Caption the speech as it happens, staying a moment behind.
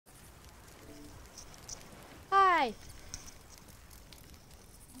Hi.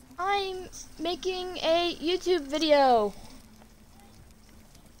 I'm making a YouTube video.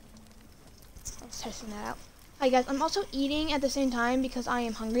 I was testing that out. Hi guys, I'm also eating at the same time because I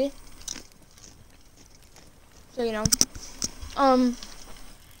am hungry. So you know. And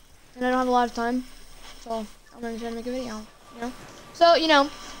I don't have a lot of time. So I'm gonna try to make a video, you know? So, you know,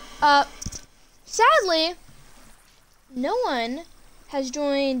 sadly, no one has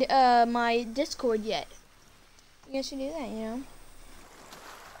joined my Discord yet. You guys should do that, you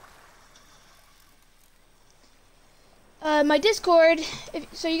know? My Discord,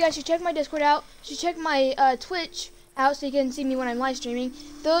 so you guys should check my Discord out. You should check my Twitch out so you can see me when I'm live streaming.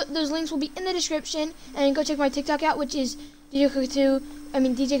 Those links will be in the description. And go check my TikTok out, which is DJ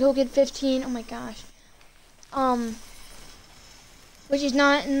Cookid 15. Oh my gosh. Which is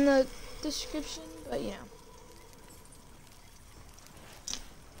not in the description, but you know.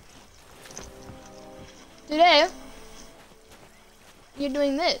 Today, you're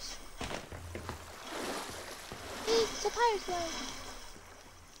doing this. It's a pirate flag.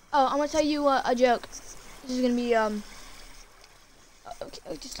 Oh, I'm gonna tell you a joke. This is gonna be okay,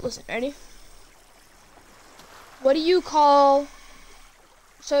 just listen. Ready? What do you call?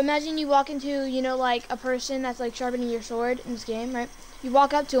 So imagine you walk into, you know, like a person that's like sharpening your sword in this game, right? You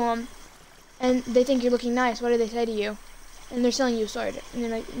walk up to them, and they think you're looking nice. What do they say to you? And they're selling you a sword, and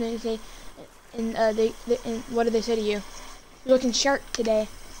then they say, and and what do they say to you? You're looking sharp today.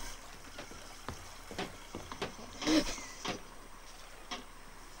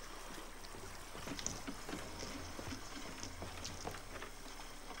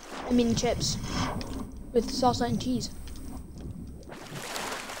 I mean chips with salsa and cheese.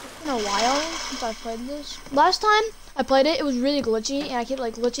 It's been a while since I played this. Last time I played it, it was really glitchy, and I kept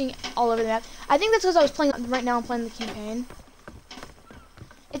like glitching all over the map. I think that's because I was playing. Right now I'm playing the campaign.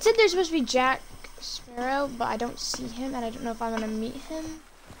 It said there's supposed to be Jack Sparrow, but I don't see him, and I don't know if I'm gonna meet him.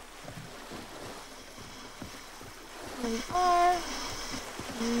 Here we are.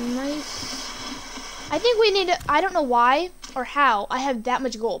 Nice. I think we need to. I don't know why or how I have that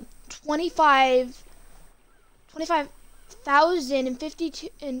much gold. 25,052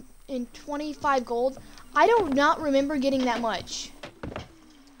 and 25 gold. I do not remember getting that much.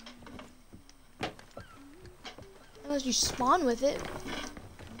 Unless you spawn with it.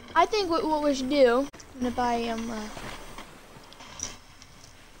 I think what we should do. I'm gonna buy Can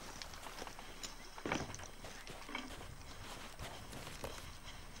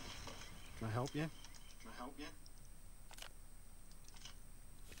I help you?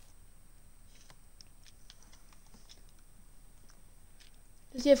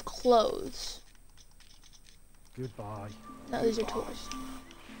 Does he have clothes? Goodbye. No, these are toys.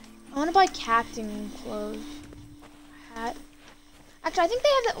 I want to buy captain clothes. Hat. Actually, I think they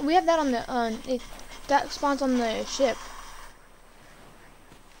have that. We have that on the that spawns on the ship.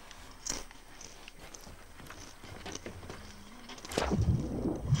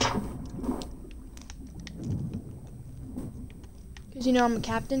 Cause you know I'm a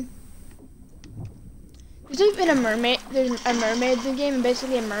captain. There's even a mermaid. There's a mermaid in the game, and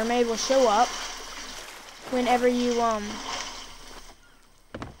basically a mermaid will show up whenever you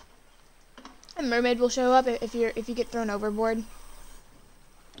A mermaid will show up if you get thrown overboard,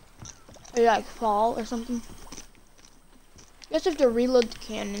 or you like fall or something. You just have to reload the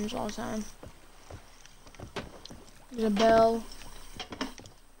cannons all the time. There's a bell.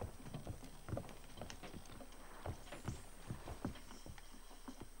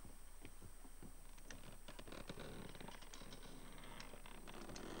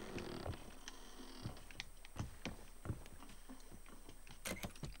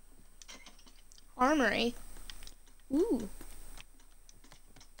 Armory. Ooh.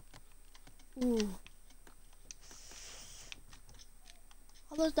 Ooh.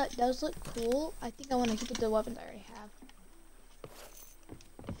 Although that does look cool, I think I want to keep it the weapons I already have.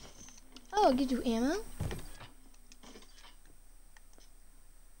 Oh, it gives you ammo?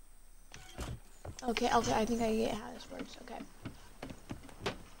 Okay, I think I get how this works. Okay.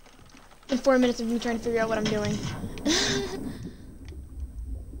 In 4 minutes of me trying to figure out what I'm doing.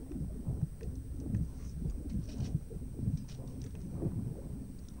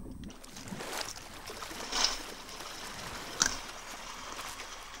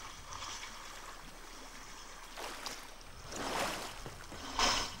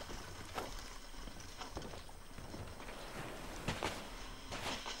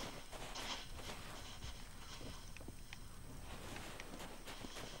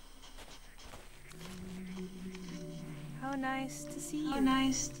 How nice to see you. How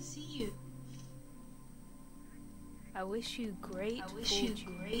nice to see you. I wish you great fortune.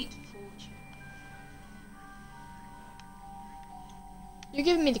 You're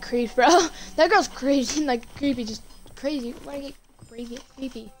giving me the creeps, bro. That girl's crazy, like creepy, just crazy. Why do I get crazy,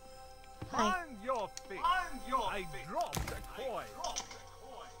 creepy? Hi. Find your feet. I dropped a coin.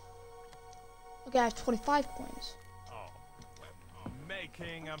 Okay, I have 25 coins. Oh,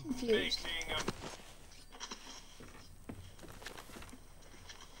 making a Confused.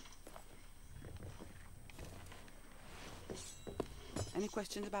 Any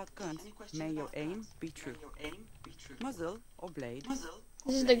questions about guns? May your aim be true. Muzzle or blade?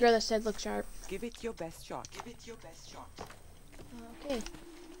 This is the girl that said look sharp. Give it your best shot. Okay.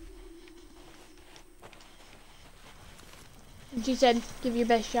 And she said, give your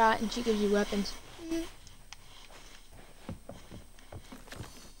best shot, and she gives you weapons.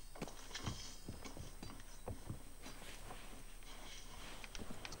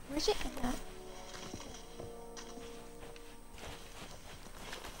 Where's it at?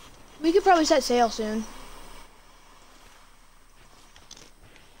 We could probably set sail soon.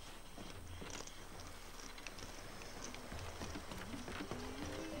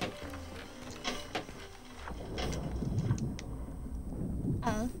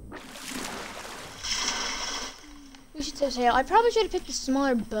 We should set sail. I probably should have picked a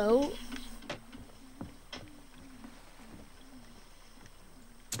smaller boat.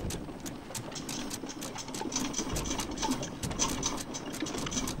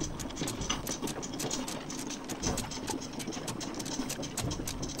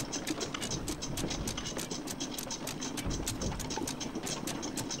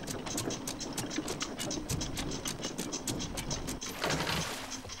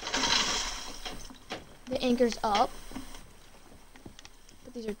 The anchor's up,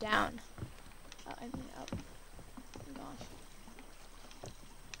 but these are down. Oh, I mean up. Oh my gosh.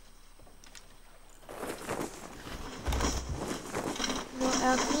 No,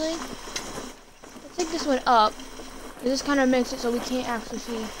 actually, let's take this one up. This kind of makes it so we can't actually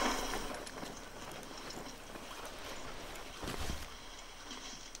see.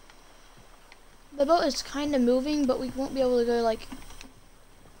 The boat is kind of moving, but we won't be able to go like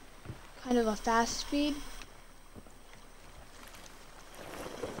kind of a fast speed.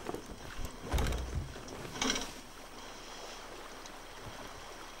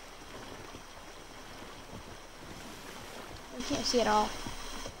 We can't see at all.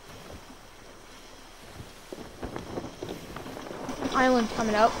 An island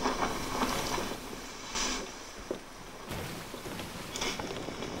coming up.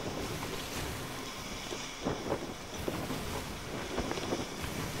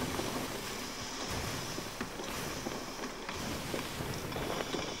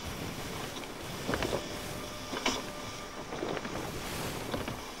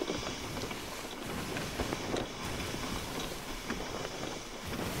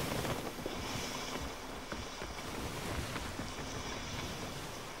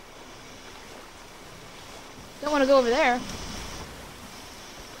 Don't want to go over there.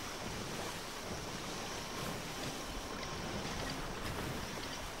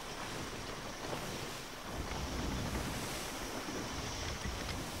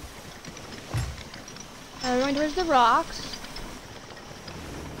 We're going towards the rocks.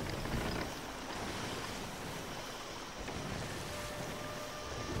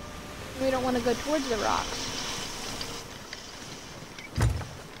 We don't want to go towards the rocks.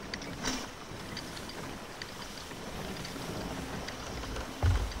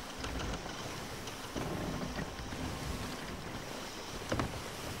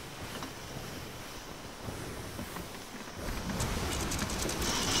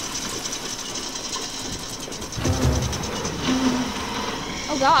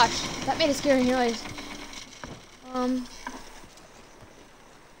 Oh gosh, that made a scary noise.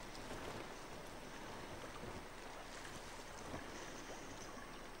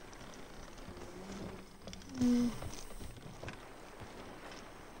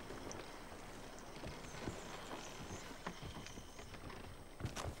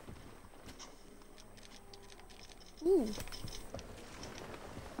 Ooh.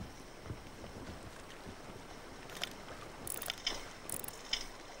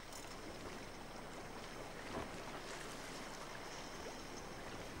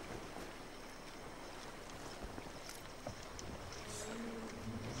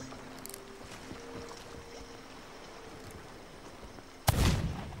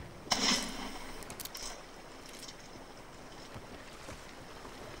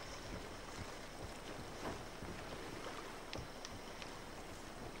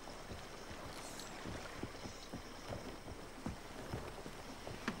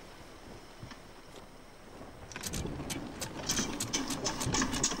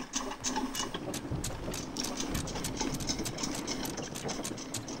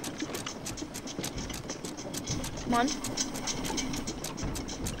 Come on.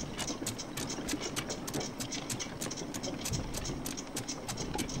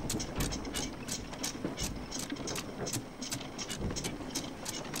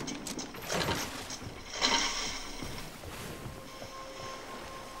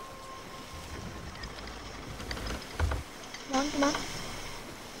 Come on, come on.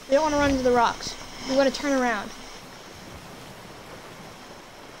 We don't want to run into the rocks. We want to turn around.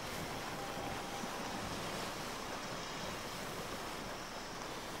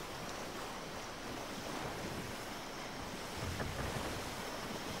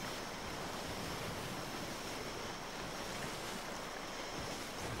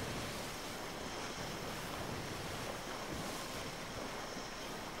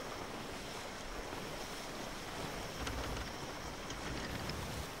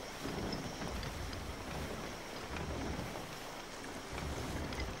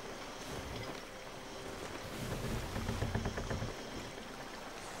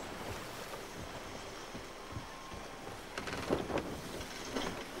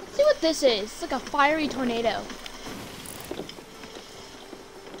 See what this is. It's like a fiery tornado.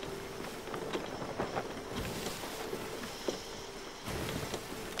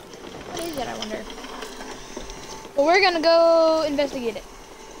 What is it, I wonder? Well, we're gonna go investigate it.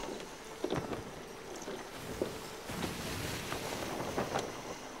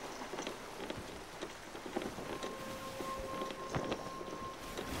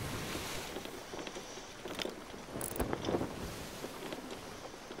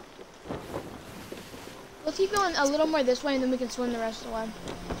 Let's keep going a little more this way, and then we can swim the rest of the way.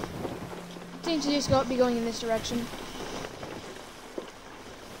 Seems to just be going in this direction.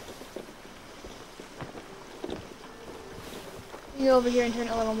 We can go over here and turn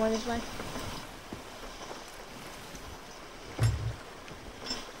it a little more this way.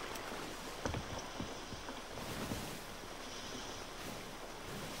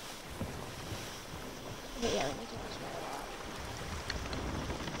 Okay, yeah, we're making this way.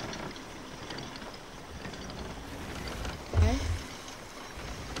 Okay.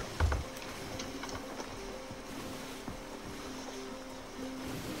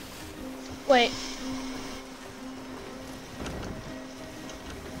 Wait.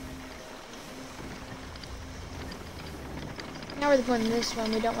 Now we're going this way,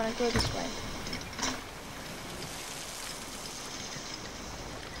 and we don't want to go this way.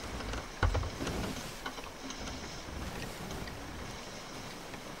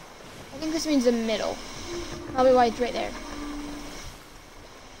 I think this means the middle. Probably why it's right there.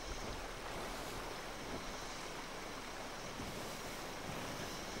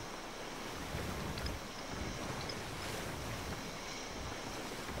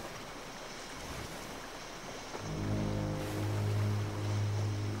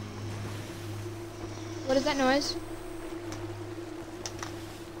 What is that noise?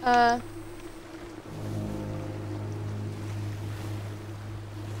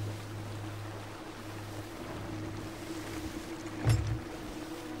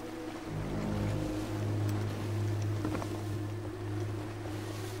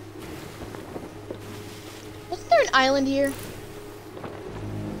 Wasn't there an island here?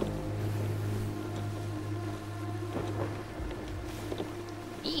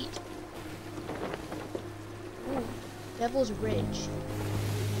 Eat. Ooh, Devil's Ridge.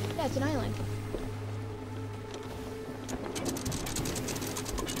 Yeah, it's an island.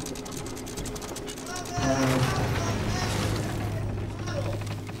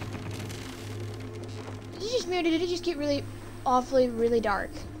 Did it just mirror? Did it just get really, awfully, really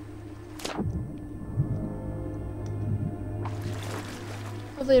dark?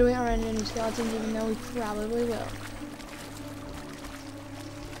 Hopefully we aren't running into skeletons, even though we probably will.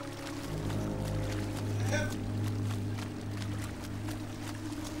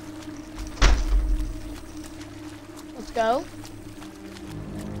 Let's go.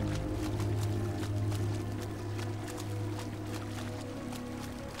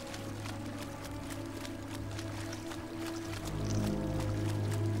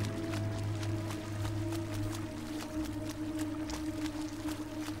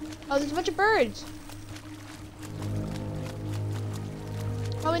 Oh, there's a bunch of birds.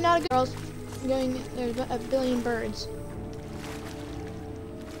 Probably not a good girls. There's a billion birds.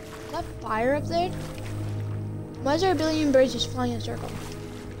 Is that fire up there? Why is there a billion birds just flying in a circle?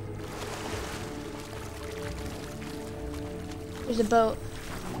 There's a boat.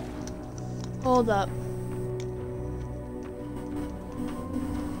 Hold up.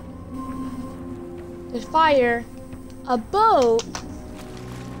 There's fire. A boat.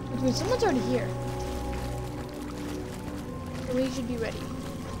 Which means someone's already here. So we should be ready.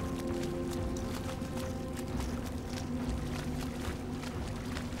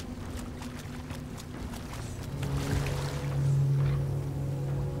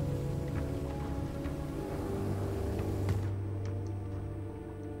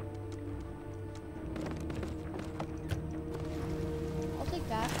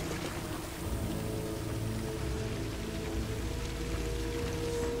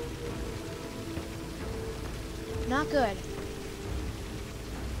 Not good.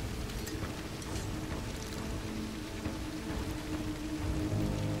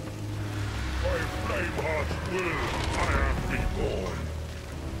 By Flameheart's will, I am reborn.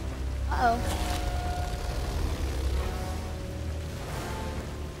 Uh-oh.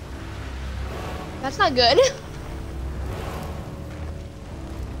 That's not good.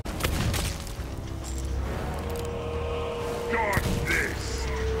 Got this.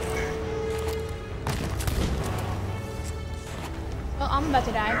 Oh, I'm about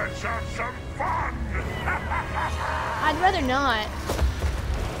to die. Let's have some fun. I'd rather not.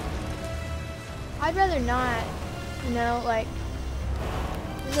 I'd rather not. You know, like,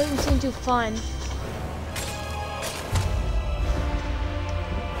 this doesn't seem too fun.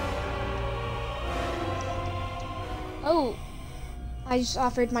 Oh, I just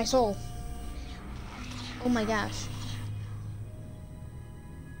offered my soul. Oh my gosh.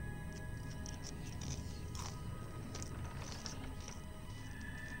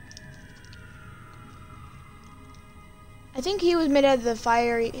 I think he was made out of the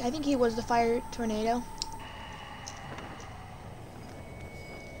fiery. I think he was the fire tornado.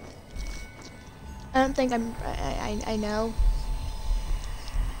 I don't think I know.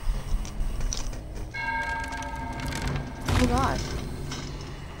 Oh gosh.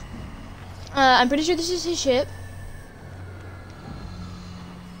 I'm pretty sure this is his ship.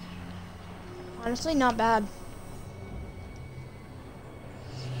 Honestly, not bad.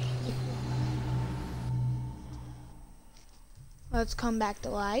 Let's come back to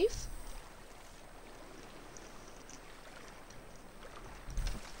life.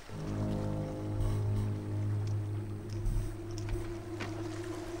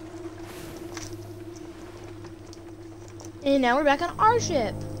 And now we're back on our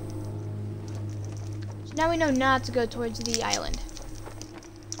ship. So now we know not to go towards the island.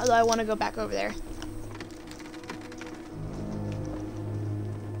 Although I want to go back over there.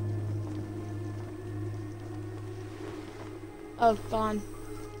 Oh, gone.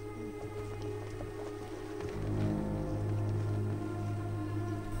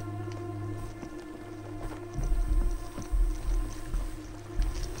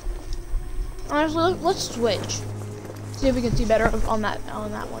 Honestly, let's switch. See if we can see better on that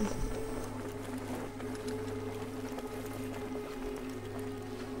one.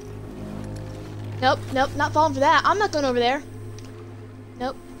 Nope, nope, not falling for that. I'm not going over there.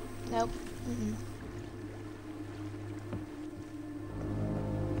 Nope, nope. Mm-mm.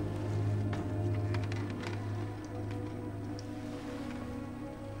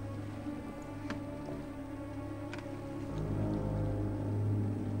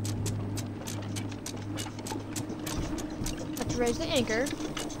 Let's raise the anchor.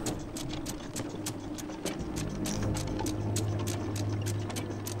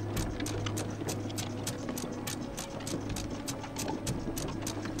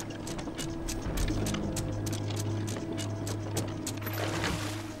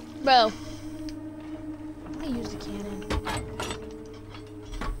 Bro, I'm gonna use the cannon.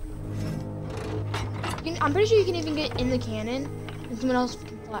 I'm pretty sure you can even get in the cannon and someone else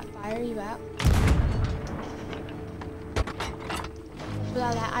can fire you out. That's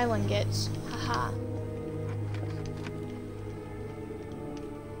what that island gets. Haha.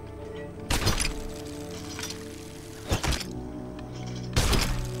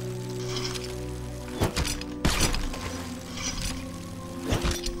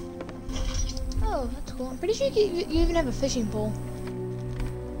 Oh, that's cool. I'm pretty sure you even have a fishing pole.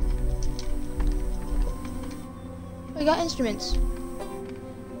 We got instruments.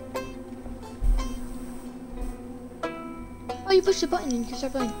 Oh, you push the button and you can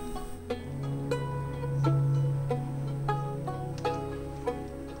start playing.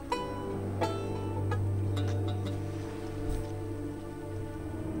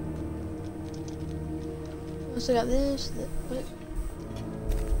 Also got this. What?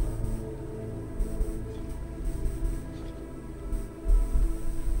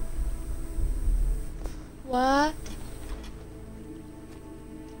 What?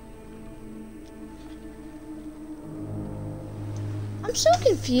 I'm so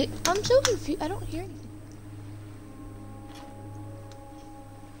confused. I'm so confused. I don't hear anything.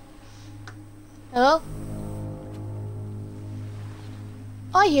 Hello?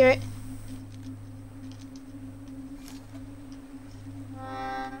 Oh, I hear it.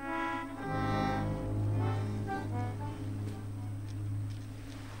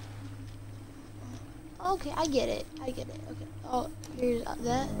 Okay, I get it. I get it. Okay. Oh, here's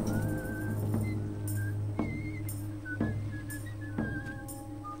that.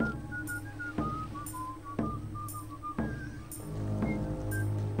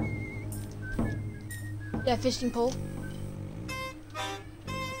 Yeah, fishing pole.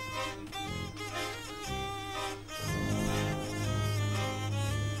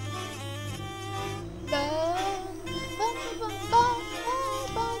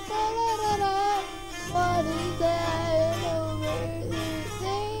 What is that over there?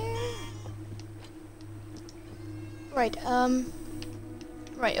 Right,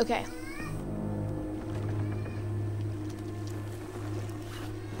 right, okay.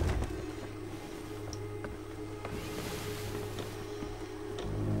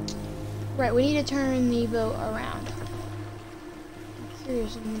 Right, we need to turn the boat around. I'm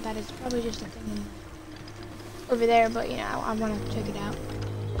curious on that is probably just a thing over there, but you know, I want to check it out.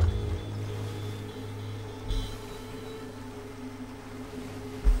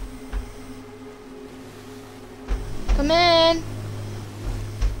 Come in!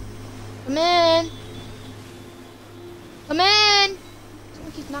 Come in! Come in!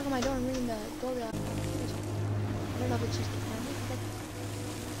 Someone keeps knocking on my door and ringing the doorbell. I don't know if it's just a family, but...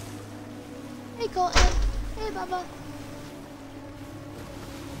 Hey Colton! Hey Bubba!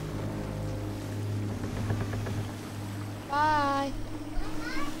 Bye!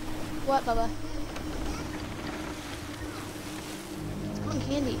 What, Bubba? It's cotton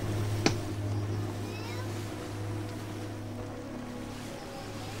candy.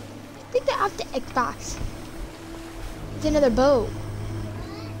 I think they're off the Xbox. It's another boat.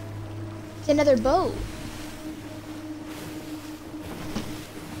 It's another boat.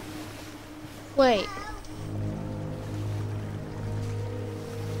 Wait.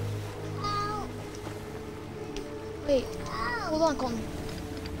 Wait. Hold on, Colton.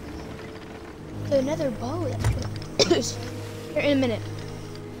 It's another boat. Here in a minute.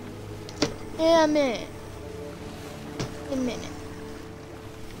 In a minute. In a minute.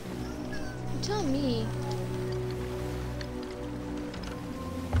 Tell me.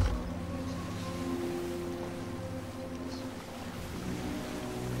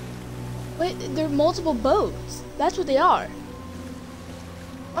 Wait, there are multiple boats. That's what they are.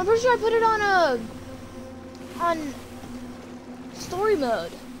 I'm pretty sure I put it on story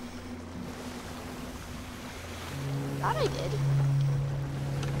mode. Thought I did.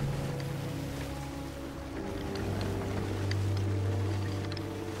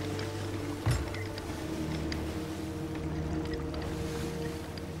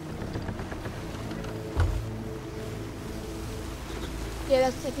 Yeah,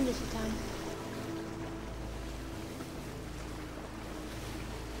 I think this is time.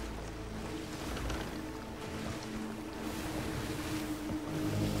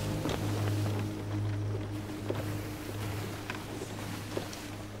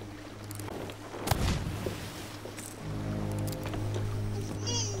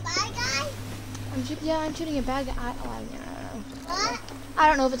 I'm shooting a bad guy. I don't know. What? I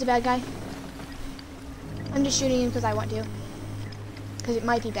don't know if it's a bad guy. I'm just shooting him because I want to. Because it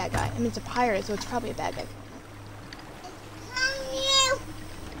might be a bad guy. I mean, it's a pirate, so it's probably a bad guy.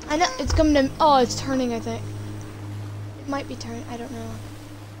 I know, it's coming to, oh, it's turning, I think. It might be turning, I don't know.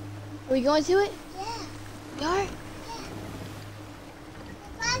 Are we going to it? Yeah. We are?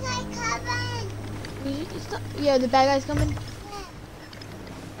 The bad guy coming. Yeah, the bad guy's coming?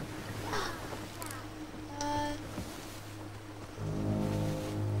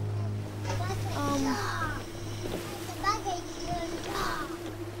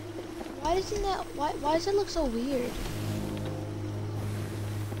 Why does it look so weird?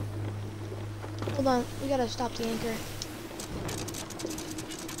 Hold on, we gotta stop the anchor.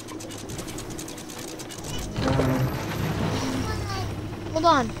 Hold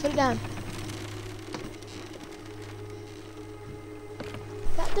on, put it down.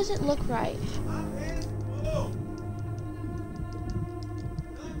 That doesn't look right.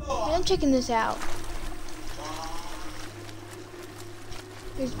 I'm checking this out.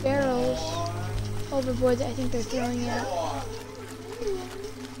 There's barrels overboard that I think they're throwing out.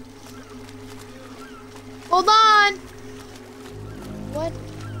 Hold on! What?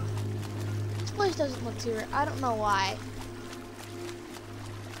 This place doesn't look too right. I don't know why.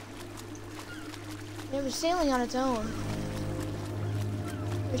 It was sailing on its own.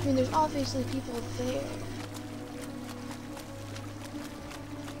 Which means there's obviously people there.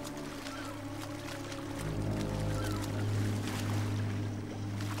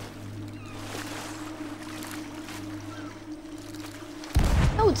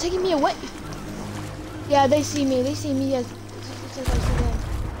 No, it's taking me away. Yeah, they see me. They see me as I see them.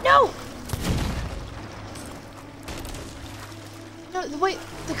 No! No, wait.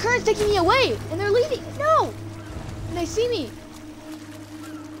 The current's taking me away, and they're leaving. No! And they see me.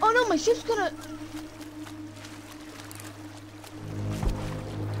 Oh no, my ship's gonna.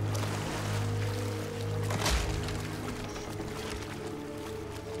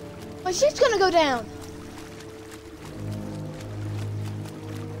 My ship's gonna go down.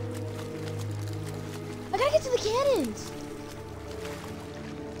 I gotta get to the cannons.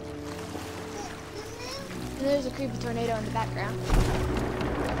 And there's a creepy tornado in the background.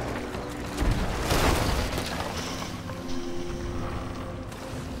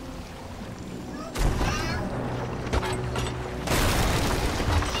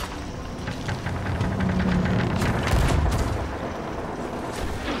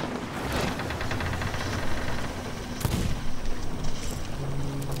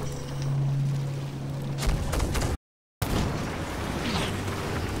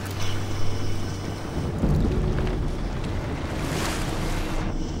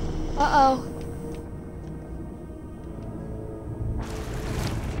 Uh-oh.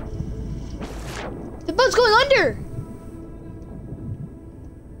 The boat's going under!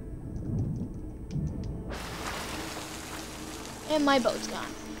 And my boat's gone.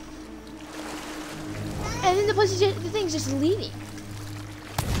 And then the thing's just leaving.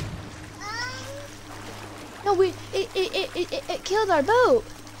 No, it killed our boat.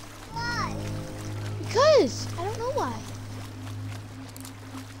 Why? Because I don't know why.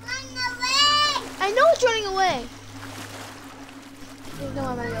 Run away! I know it's running away. There's no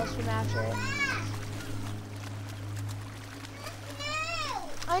one else from after it.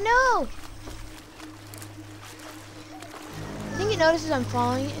 I know. I think it notices I'm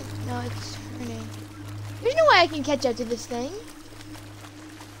falling. No, it's turning. There's no way I can catch up to this thing.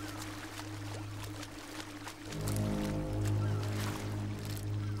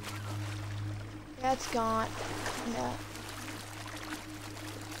 That's gone. No.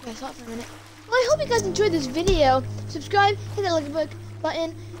 I saw it for a minute. Well, I hope you guys enjoyed this video. Subscribe, hit that like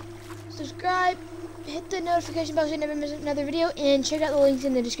button, subscribe, hit the notification bell so you never miss another video, and check out the links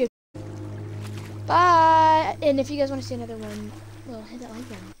in the description. Bye! And if you guys want to see another one, well, hit that like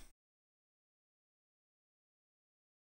button.